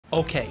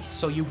Okay,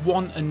 so you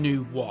want a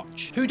new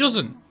watch. Who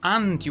doesn't?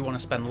 And you want to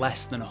spend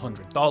less than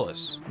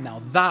 $100.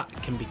 Now that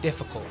can be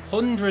difficult.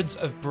 Hundreds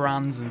of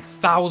brands and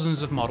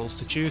thousands of models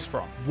to choose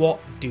from. What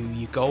do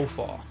you go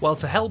for? Well,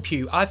 to help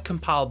you, I've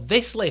compiled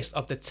this list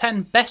of the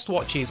 10 best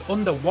watches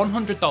under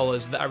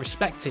 $100 that are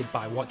respected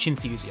by watch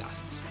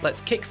enthusiasts.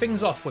 Let's kick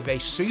things off with a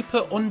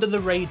super under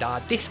the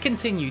radar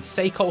discontinued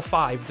Seiko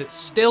 5 that's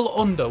still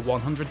under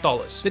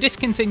 $100. The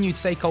discontinued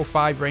Seiko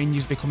 5 range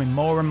is becoming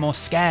more and more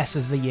scarce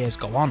as the years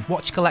go on.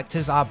 Watch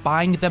collectors are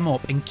buying them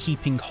up and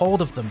keeping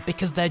hold of them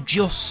because they're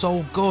just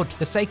so good.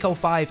 The Seiko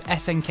 5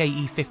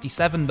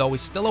 SNKE57 though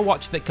is still a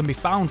watch that can be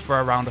found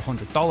for around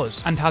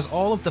 $100 and has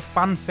all of the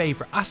fan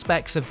favourite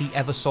aspects of the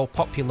ever so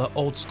popular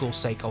old school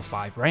Seiko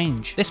 5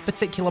 range. This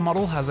particular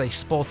model has a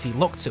sporty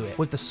look to it,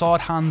 with the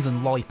sword hands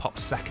and lollipop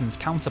seconds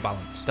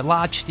counterbalance. The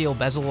large steel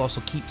bezel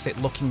also keeps it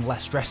looking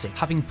less dressy,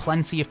 having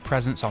plenty of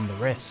presence on the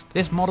wrist.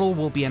 This model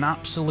will be an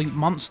absolute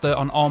monster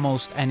on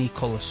almost any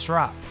colour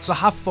strap, so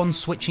have fun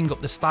switching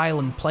up the style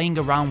and playing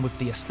around with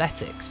the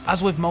aesthetics.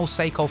 As with most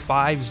Seiko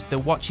 5s, the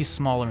watch is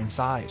smaller in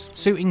size,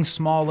 suiting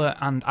smaller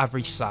and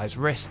average size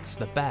wrists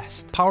the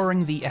best.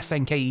 Powering the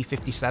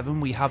SNKE57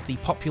 we have the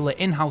popular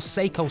in-house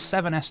Seiko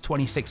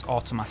 7S26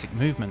 automatic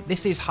movement.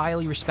 This is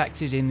highly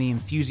respected in the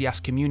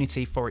enthusiast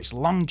community for its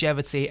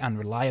longevity and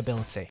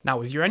reliability.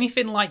 Now if you're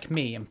anything like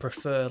me and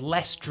prefer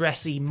less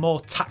dressy, more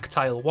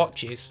tactile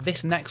watches,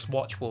 this next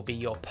watch will be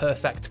your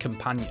perfect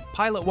companion.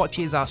 Pilot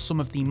watches are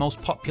some of the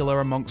most popular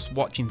amongst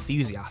watch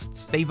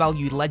enthusiasts. They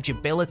value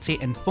legibility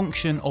and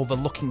function over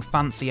looking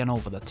fancy and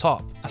over the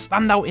top. A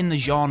standout in the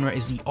genre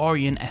is the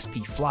Orient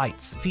SP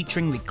Flight,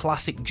 featuring the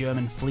classic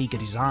German Flieger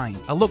design,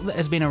 a look that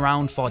has been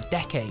around for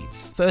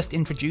decades, first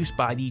introduced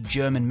by the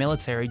German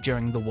military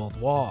during the World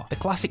War. The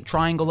classic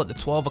triangle at the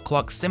 12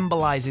 o'clock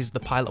symbolises the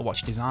pilot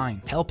watch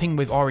design, helping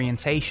with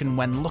orientation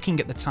when looking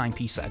at the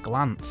timepiece at a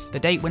glance. The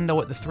date window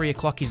at the 3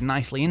 o'clock is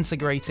nicely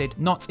integrated,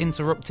 not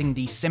interrupting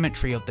the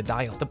symmetry of the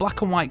dial. The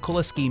black and white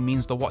colour scheme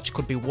means the watch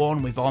could be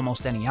worn with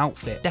almost any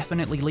outfit,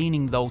 definitely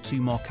leaning though to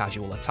more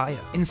casual attire.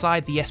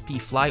 Inside the SP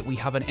Flight we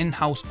have an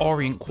in-house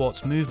Orient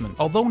quartz movement.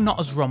 Although not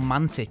as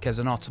romantic as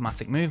an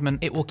automatic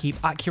movement, it will keep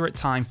accurate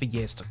time for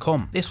years to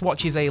come. This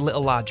watch is a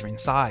little larger in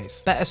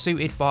size, better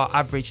suited for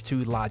average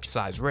to large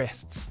size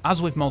wrists.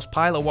 As with most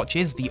pilot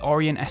watches, the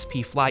Orient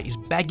SP Flight is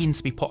begging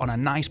to be put on a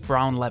nice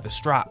brown leather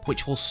strap,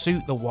 which will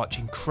suit the watch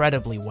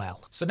incredibly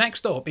well. So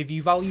next up, if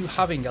you value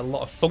having a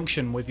lot of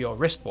function with your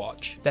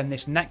wristwatch, then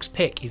this next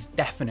pick is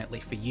definitely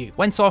for you.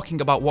 When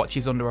talking about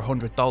watches under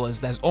 $100,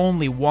 there's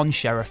only one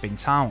sheriff in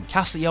town.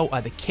 Casio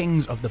are the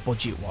kings of the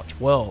budget watch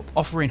world,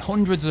 offering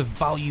hundreds of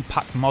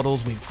value-packed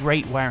models with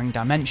great wearing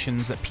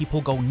dimensions that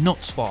people go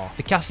nuts for.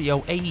 The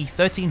Casio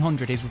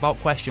AE1300 is without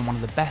question one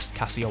of the best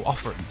Casio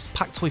offerings,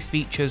 packed with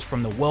features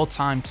from the world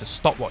time to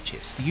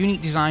stopwatches. The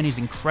unique design is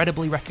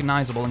incredibly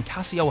recognisable, and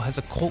Casio has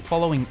a cult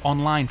following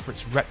online for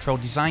its retro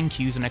design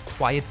cues and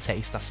acquired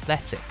taste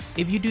aesthetics.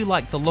 If you do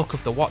like the look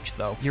of the watch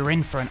though, you're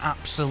in for an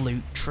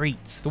absolute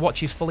treat. The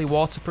watch is fully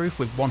waterproof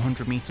with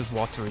 100 meters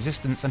water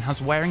resistance and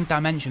has wearing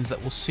dimensions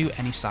that will suit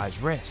any size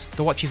wrist.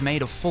 The watch is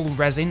made of full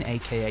resin,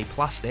 aka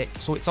plastic,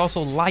 so it's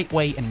also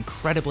lightweight and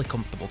incredibly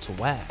comfortable to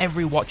wear.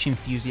 Every watch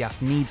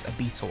enthusiast needs a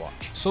beta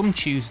watch. Some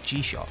choose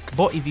G-Shock,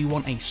 but if you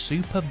want a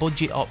super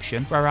budget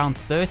option for around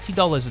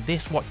 $30,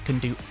 this watch can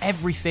do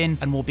everything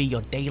and will be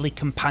your daily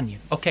companion.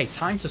 Okay,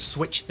 time to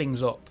switch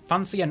things up.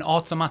 Fancy an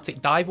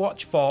automatic dive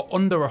watch for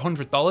under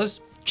 $100?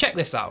 Check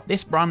this out.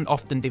 This brand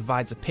often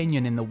divides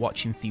opinion in the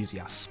watch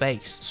enthusiast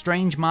space.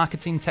 Strange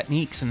marketing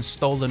techniques and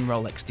stolen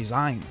Rolex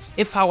designs.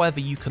 If however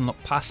you can look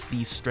past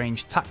these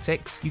strange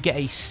tactics, you get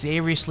a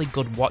seriously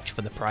good watch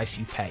for the price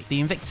you pay.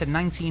 The Invicta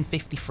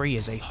 1953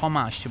 is a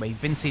homage to a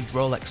vintage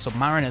Rolex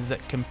Submariner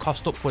that can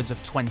cost upwards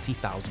of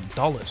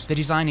 $20,000. The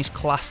design is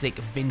classic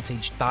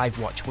vintage dive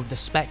watch with the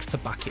specs to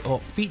back it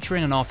up.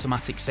 Featuring an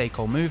automatic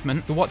Seiko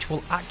movement, the watch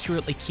will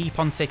accurately keep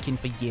on ticking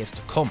for years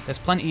to come. There's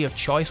plenty of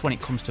choice when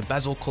it comes to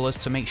bezel colours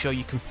to make sure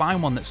you can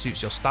find one that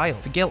suits your style.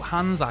 The gilt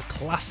hands are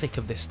classic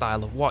of this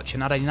style of watch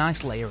and add a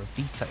nice layer of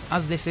detail.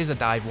 As this is a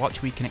dive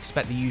watch, we can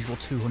expect the usual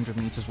 200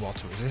 meters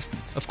water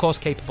resistance, of course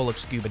capable of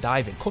scuba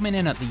diving. Coming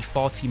in at the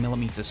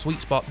 40mm sweet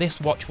spot, this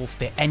watch will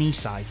fit any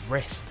size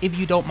wrist. If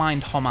you don't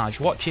mind homage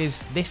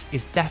watches, this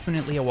is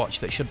definitely a watch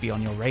that should be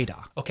on your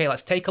radar. Okay,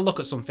 let's take a look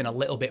at something a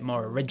little bit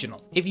more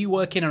original. If you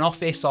work in an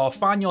office or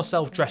find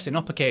yourself dressing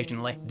up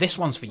occasionally, this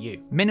one's for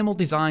you. Minimal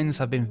designs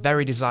have been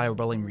very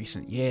desirable in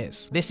recent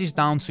years. This is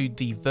down to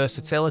the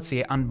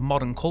versatility and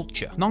modern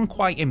culture. None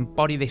quite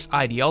embody this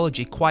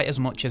ideology quite as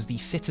much as the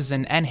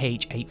Citizen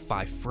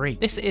NH853.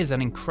 This is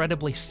an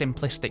incredibly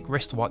simplistic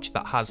wristwatch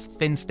that has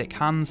thin stick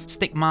hands,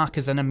 stick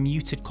markers and a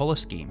muted colour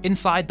scheme.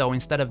 Inside though,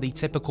 instead of the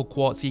typical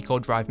quartz eco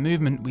drive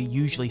movement we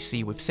usually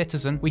see with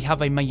Citizen, we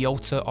have a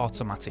Miyota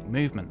automatic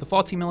movement. The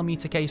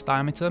 40mm case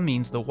diameter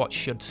means the watch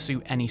should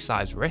suit any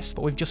size wrist,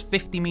 but with just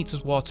 50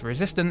 meters water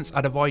resistance,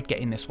 I'd avoid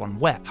getting this one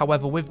wet.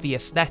 However, with the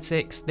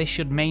aesthetics, this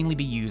should mainly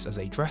be used as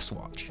a dress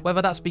watch.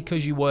 Whether that's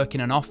because you work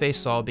in an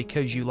office or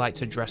because you like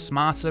to dress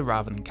smarter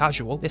rather than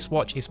casual, this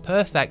watch is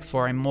perfect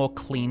for a more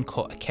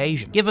clean-cut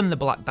occasion. Given the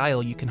black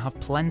dial, you can have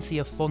plenty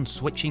of fun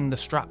switching the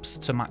straps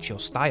to match your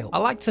style. I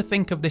like to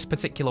think of this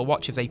particular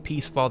watch as a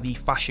piece for the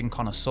fashion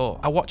connoisseur,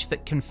 a watch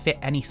that can fit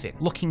anything,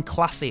 looking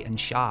classy and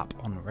sharp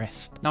on the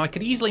wrist. Now I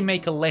could easily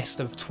make a list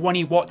of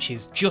 20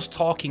 watches just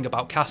talking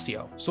about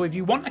Casio, so if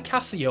you want a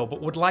Casio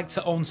but would like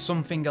to own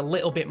something a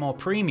little bit more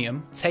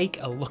premium,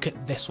 take a look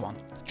at this one.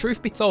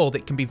 Truth be told,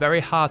 it can be very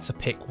hard to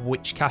pick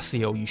which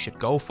Casio you should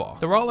go for.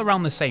 They're all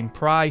around the same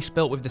price,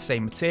 built with the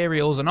same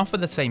materials, and offer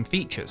the same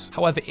features.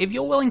 However, if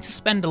you're willing to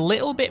spend a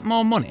little bit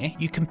more money,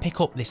 you can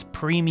pick up this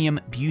premium,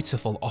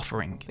 beautiful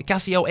offering. The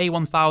Casio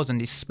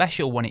A1000 is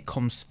special when it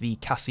comes to the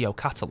Casio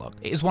catalogue.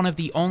 It is one of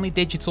the only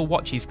digital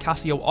watches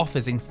Casio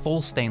offers in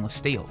full stainless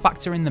steel.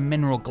 Factor in the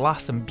mineral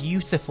glass and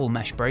beautiful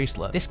mesh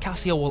bracelet, this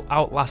Casio will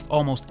outlast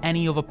almost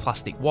any other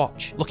plastic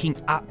watch, looking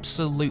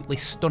absolutely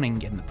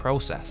stunning in the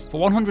process.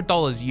 For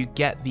 $100, you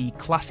get the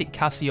classic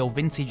Casio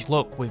vintage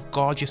look with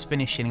gorgeous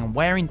finishing and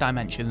wearing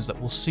dimensions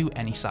that will suit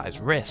any size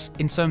wrist.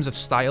 In terms of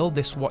style,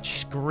 this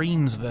watch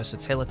screams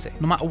versatility.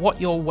 No matter what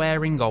you're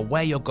wearing or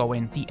where you're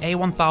going, the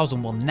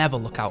A1000 will never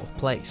look out of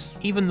place.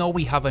 Even though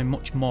we have a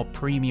much more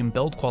premium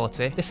build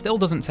quality, this still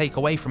doesn't take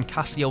away from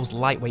Casio's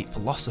lightweight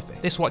philosophy.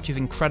 This watch is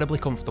incredibly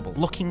comfortable,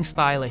 looking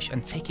stylish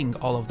and ticking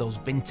all of those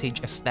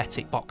vintage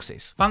aesthetic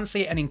boxes.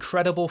 Fancy an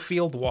incredible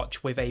field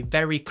watch with a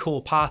very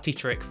cool party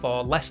trick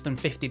for less than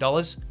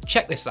 $50?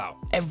 Check this out.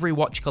 Every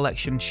watch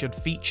collection should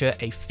feature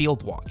a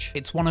field watch.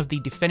 It's one of the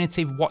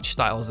definitive watch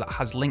styles that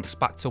has links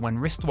back to when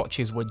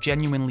wristwatches were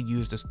genuinely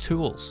used as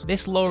tools.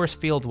 This Lorus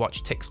field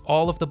watch ticks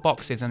all of the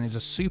boxes and is a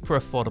super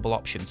affordable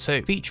option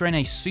too, featuring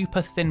a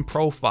super thin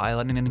profile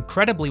and an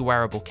incredibly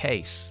wearable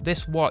case.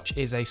 This watch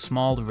is a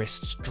small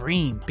wrist's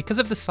dream. Because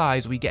of the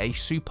size, we get a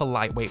super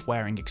lightweight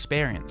wearing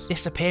experience,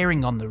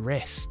 disappearing on the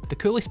wrist. The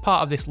coolest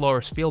part of this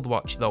Lorus field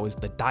watch though is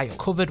the dial,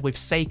 covered with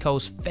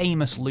Seiko's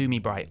famous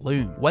Lumi Bright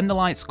Lume. When the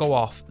lights go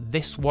off,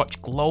 this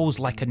watch glows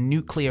like a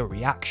nuclear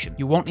reaction.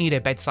 You won't need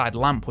a bedside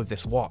lamp with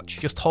this watch.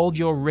 Just hold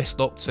your wrist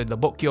up to the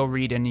book you're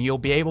reading and you'll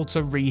be able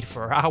to read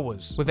for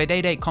hours. With a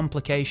day-date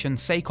complication,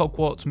 Seiko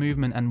quartz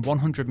movement and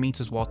 100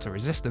 meters water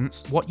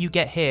resistance, what you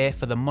get here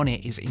for the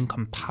money is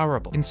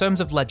incomparable. In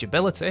terms of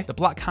legibility, the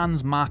black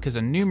hands, markers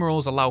and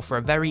numerals allow for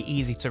a very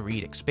easy to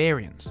read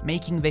experience,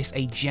 making this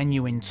a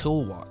genuine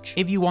tool watch.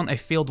 If you want a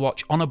field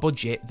watch on a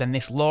budget, then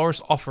this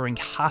Lorus offering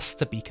has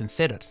to be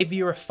considered. If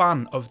you're a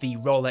fan of the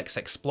Rolex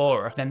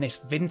Explorer, then this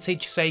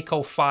vintage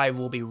Seiko 5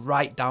 will be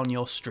right down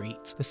your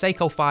street. The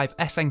Seiko 5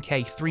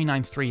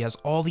 SNKE57 has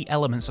all the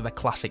elements of a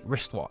classic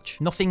wristwatch.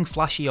 Nothing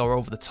flashy or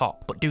over the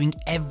top, but doing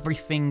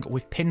everything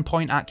with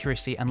pinpoint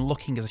accuracy and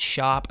looking as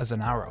sharp as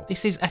an arrow.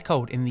 This is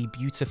echoed in the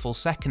beautiful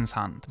seconds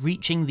hand,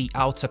 reaching the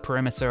outer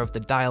perimeter of the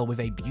dial with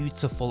a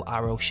beautiful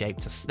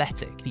arrow-shaped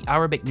aesthetic. The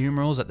Arabic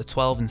numerals at the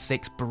 12 and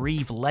 6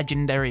 breathe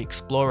legendary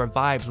Explorer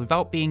vibes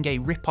without being a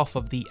rip-off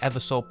of the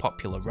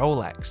ever-so-popular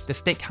Rolex. The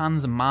stick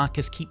hands and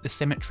markers keep the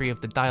symmetry of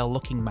the dial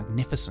looking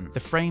magnificent. The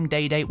frame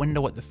day-date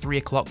window at the 3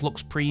 o'clock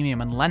looks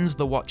premium and lends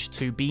the watch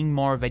to being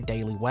more of a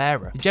daily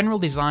wearer. The general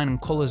design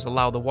and colours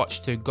allow the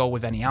watch to go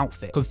with any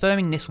outfit,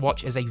 confirming this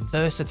watch as a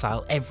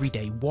versatile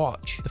everyday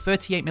watch. The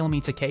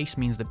 38mm case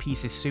means the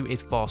piece is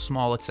suited for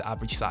smaller to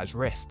average size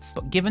wrists,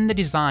 but given the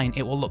design,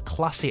 it will look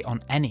classy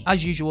on any.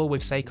 As usual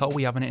with Seiko,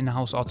 we have an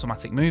in-house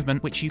automatic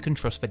movement which you can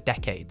trust for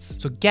decades.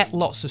 So get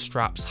lots of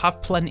straps,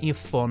 have plenty of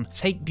fun,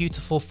 take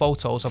beautiful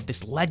photos of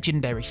this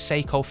legendary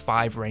Seiko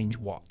 5 range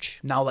watch.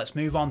 Now let's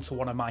move on to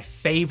one of my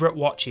favourite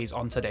watches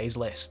on today's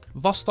list.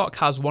 Vostok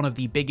has one of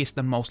the biggest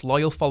and most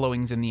loyal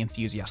followings in the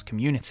enthusiast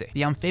community.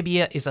 The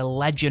Amphibia is a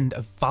legend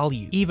of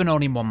value, even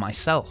owning one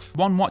myself.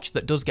 One watch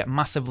that does get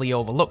massively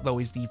overlooked though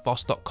is the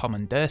Vostok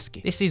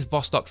Kommanderski. This is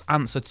Vostok's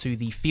answer to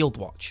the field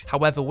watch.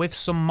 However, with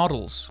some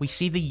models, we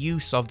see the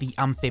use of the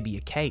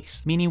Amphibia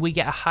case, meaning we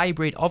get a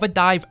hybrid of a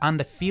dive and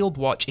a field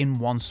watch in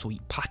one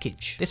sweet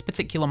package. This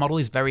particular model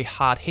is very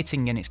hard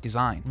hitting in its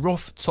design,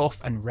 rough, tough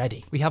and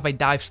ready. We have a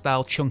dive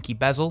style chunky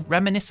bezel,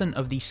 reminiscent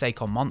of the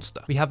Seiko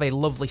Monster. We have a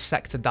lovely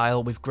sector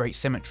dial with great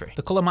symmetry.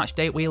 The colour match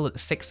date wheel at the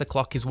 6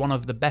 o'clock is one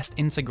of the best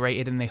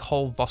integrated in the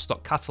whole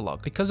Vostok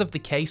catalogue. Because of the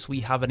case,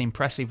 we have an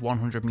impressive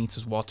 100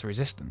 meters water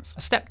resistance.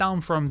 A step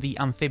down from the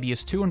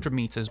Amphibia's 200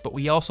 meters, but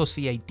we also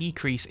see a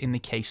decrease in the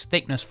case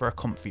thickness for a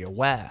comfier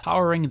wear.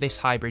 Powering this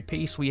hybrid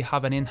piece, we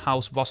have an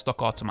in-house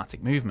Vostok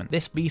automatic movement.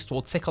 This beast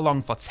will tick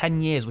along for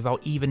 10 years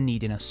without even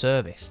needing a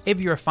service. If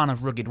you're a fan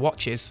of rugged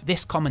watches,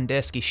 this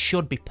Kommanderski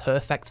should be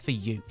perfect for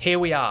you. Here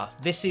we are.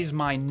 This is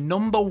my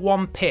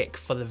 #1 pick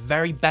for the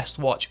very best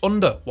watch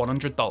under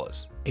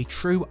 $100. a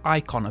true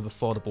icon of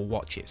affordable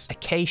watches, a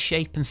case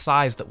shape and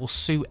size that will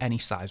suit any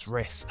size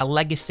wrist, a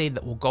legacy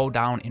that will go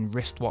down in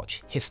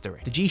wristwatch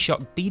history. The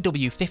G-Shock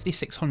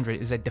DW5600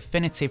 is a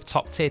definitive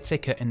top tier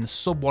ticker in the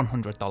sub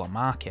 $100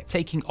 market,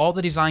 taking all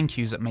the design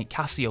cues that make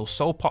Casio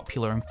so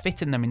popular and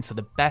fitting them into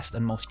the best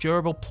and most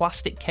durable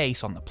plastic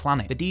case on the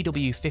planet. The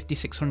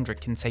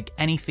DW5600 can take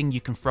anything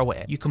you can throw at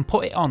it. You can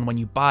put it on when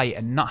you buy it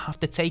and not have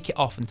to take it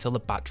off until the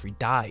battery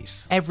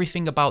dies.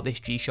 Everything about this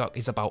G-Shock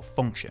is about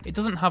function. It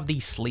doesn't have the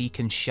sleek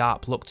and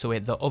sharp look to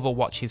it that other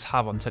watches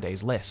have on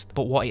today's list,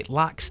 but what it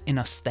lacks in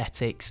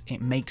aesthetics,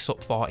 it makes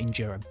up for in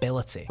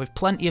durability. With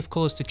plenty of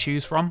colours to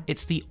choose from,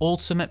 it's the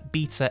ultimate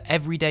beta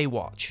everyday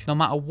watch. No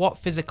matter what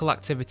physical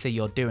activity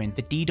you're doing,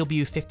 the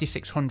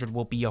DW5600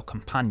 will be your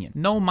companion.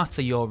 No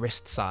matter your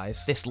wrist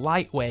size, this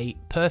lightweight,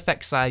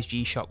 perfect size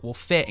G-Shock will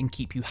fit and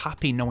keep you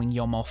happy knowing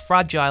your more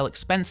fragile,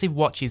 expensive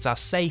watches are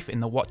safe in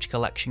the watch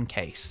collection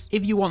case.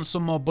 If you want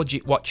some more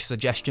budget watch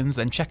suggestions,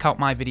 then check out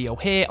my video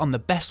here on the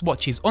best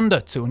watches under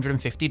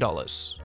 $250.